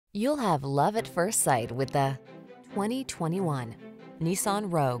You'll have love at first sight with the 2021 Nissan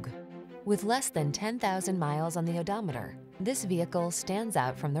Rogue. With less than 10,000 miles on the odometer, this vehicle stands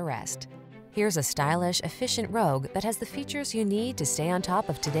out from the rest. Here's a stylish, efficient Rogue that has the features you need to stay on top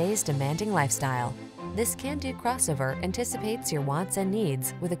of today's demanding lifestyle. This can-do crossover anticipates your wants and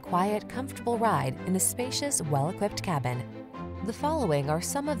needs with a quiet, comfortable ride in a spacious, well-equipped cabin. The following are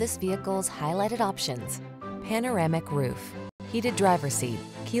some of this vehicle's highlighted options: panoramic roof, heated driver's seat,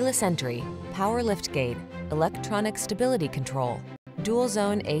 keyless entry, power liftgate, electronic stability control, dual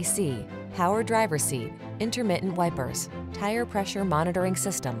zone AC, power driver's seat, intermittent wipers, tire pressure monitoring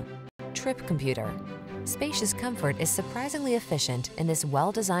system, trip computer. Spacious comfort is surprisingly efficient in this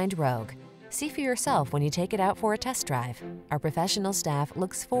well-designed Rogue. See for yourself when you take it out for a test drive. Our professional staff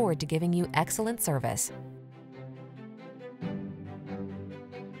looks forward to giving you excellent service.